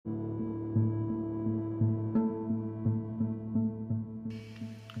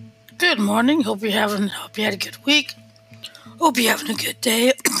Good morning. Hope you had a good week. Hope you're having a good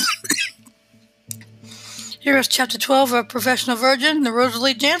day. Here is chapter 12 of Professional Virgin, the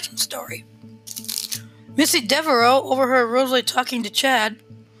Rosalie Jansen story. Missy Devereaux overheard Rosalie talking to Chad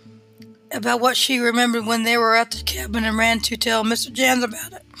about what she remembered when they were at the cabin and ran to tell Mr. Jansen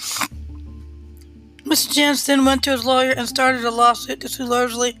about it. Mr. Jansen then went to his lawyer and started a lawsuit to sue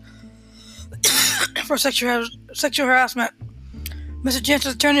Rosalie for sexual harassment. Mr.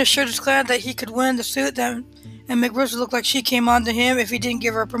 Jansen's attorney assured his client that he could win the suit and make Rosalie look like she came on to him if he didn't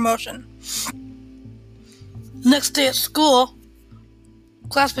give her a promotion. Next day at school,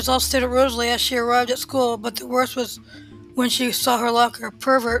 classmates all stared at Rosalie as she arrived at school, but the worst was when she saw her locker.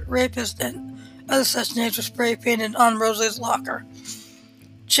 Pervert, rapist, and other such names were spray painted on Rosalie's locker.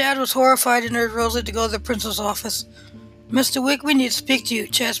 Chad was horrified and urged Rosalie to go to the principal's office. "Mr. Wick, we need to speak to you,"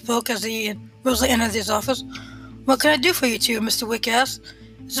 Chad spoke as he and Rosalie entered his office. "What can I do for you two?" Mr. Wick asked.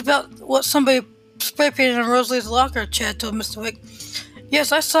 "It's about what somebody spray painted on Rosalie's locker," Chad told Mr. Wick.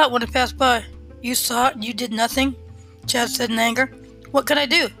 "Yes, I saw it when it passed by." "You saw it and you did nothing?" Chad said in anger. "What can I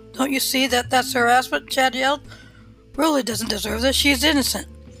do? Don't you see that that's harassment?" Chad yelled. "Rosalie doesn't deserve this. She's innocent."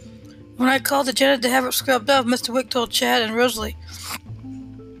 "When I called the janitor to have it scrubbed off," Mr. Wick told Chad and Rosalie.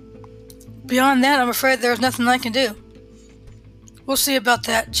 "Beyond that, I'm afraid there's nothing I can do." "We'll see about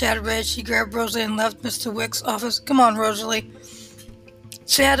that," Chad raged. He grabbed Rosalie and left Mr. Wick's office. "Come on, Rosalie."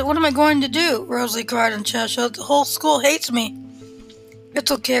 "Chad, what am I going to do?" Rosalie cried on Chad's shoulder. "The whole school hates me."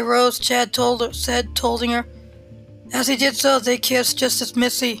 "It's okay, Rose," Chad said, holding her. As he did so, they kissed just as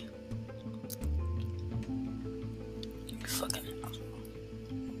Missy...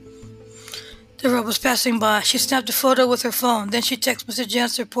 The road was passing by. She snapped a photo with her phone. Then she texted Mr.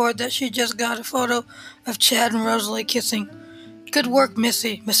 Jansen to report that she just got a photo of Chad and Rosalie kissing. "Good work,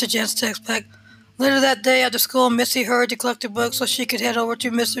 Missy," Mr. Jansen texted back. Later that day after school, Missy hurried to collect her book so she could head over to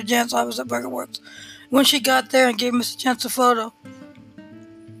Mr. Jansen's office at Burger Works. When she got there and gave Mr. Jansen a photo,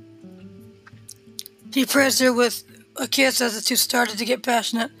 he praised her with a kiss as the two started to get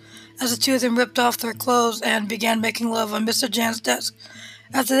passionate, as the two of them ripped off their clothes and began making love on Mr. Jansen's desk.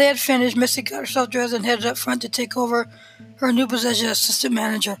 After they had finished, Missy got herself dressed and headed up front to take over her new position as assistant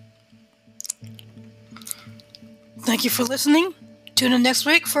manager. Thank you for listening. Tune in next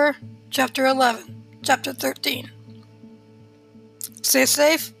week for Chapter 11, Chapter 13. Stay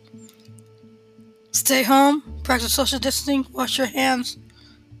safe. Stay home. Practice social distancing. Wash your hands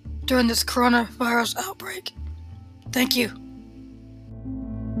during this coronavirus outbreak. Thank you.